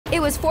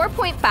It was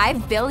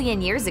 4.5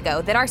 billion years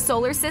ago that our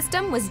solar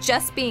system was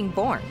just being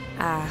born.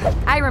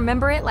 I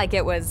remember it like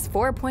it was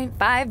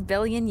 4.5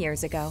 billion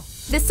years ago.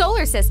 The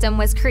solar system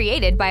was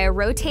created by a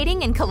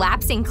rotating and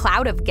collapsing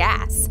cloud of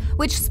gas,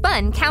 which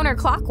spun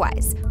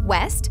counterclockwise,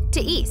 west to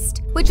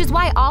east, which is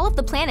why all of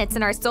the planets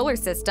in our solar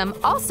system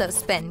also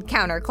spin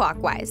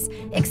counterclockwise,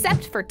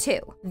 except for two,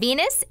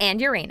 Venus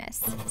and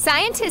Uranus.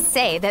 Scientists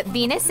say that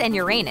Venus and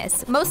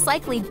Uranus most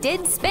likely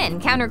did spin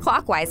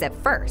counterclockwise at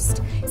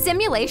first.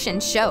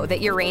 Simulations show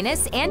that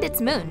Uranus and its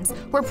moons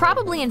were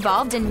probably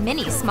involved in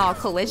many small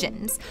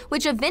collisions,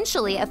 which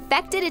eventually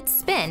affected its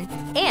spin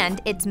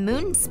and its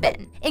moon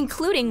spin,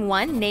 including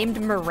one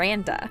named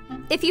Miranda.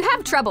 If you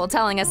have trouble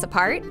telling us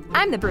apart,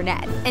 I'm the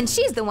brunette, and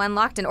she's the one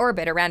locked in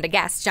orbit around a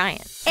gas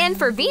giant. And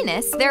for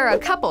Venus, there are a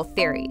couple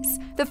theories.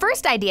 The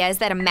first idea is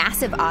that a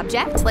massive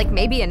object, like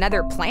maybe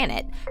another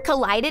planet,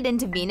 collided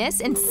into Venus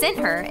and sent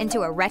her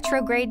into a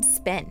retrograde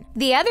spin.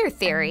 The other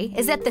theory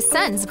is that the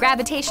sun's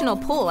gravitational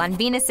pull on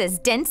Venus's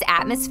dense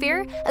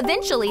atmosphere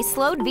eventually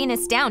slowed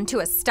Venus down to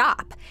a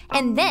stop,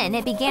 and then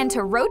it began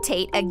to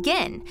rotate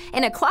again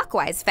in a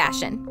clockwise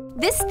fashion.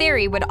 This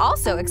theory would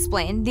also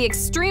explain the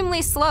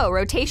extremely slow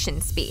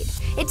rotation speed.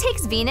 It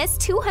takes Venus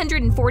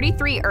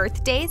 243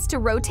 Earth days to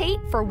rotate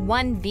for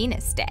one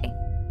Venus day.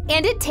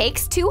 And it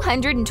takes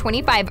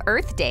 225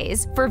 Earth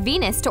days for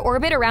Venus to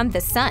orbit around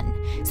the sun,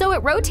 so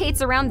it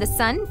rotates around the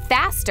sun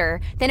faster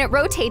than it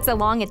rotates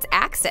along its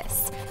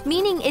axis,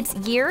 meaning its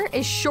year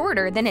is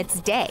shorter than its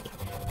day.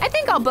 I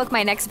think I'll book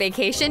my next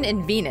vacation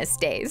in Venus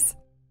days.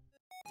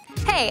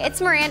 Hey,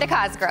 it's Miranda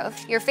Cosgrove,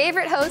 your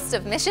favorite host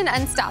of Mission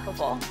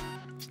Unstoppable.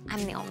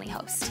 I'm the only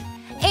host.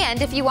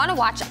 And if you want to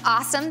watch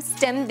awesome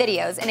STEM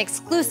videos and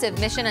exclusive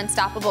Mission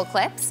Unstoppable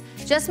clips,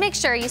 just make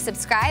sure you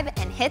subscribe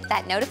and hit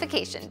that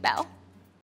notification bell.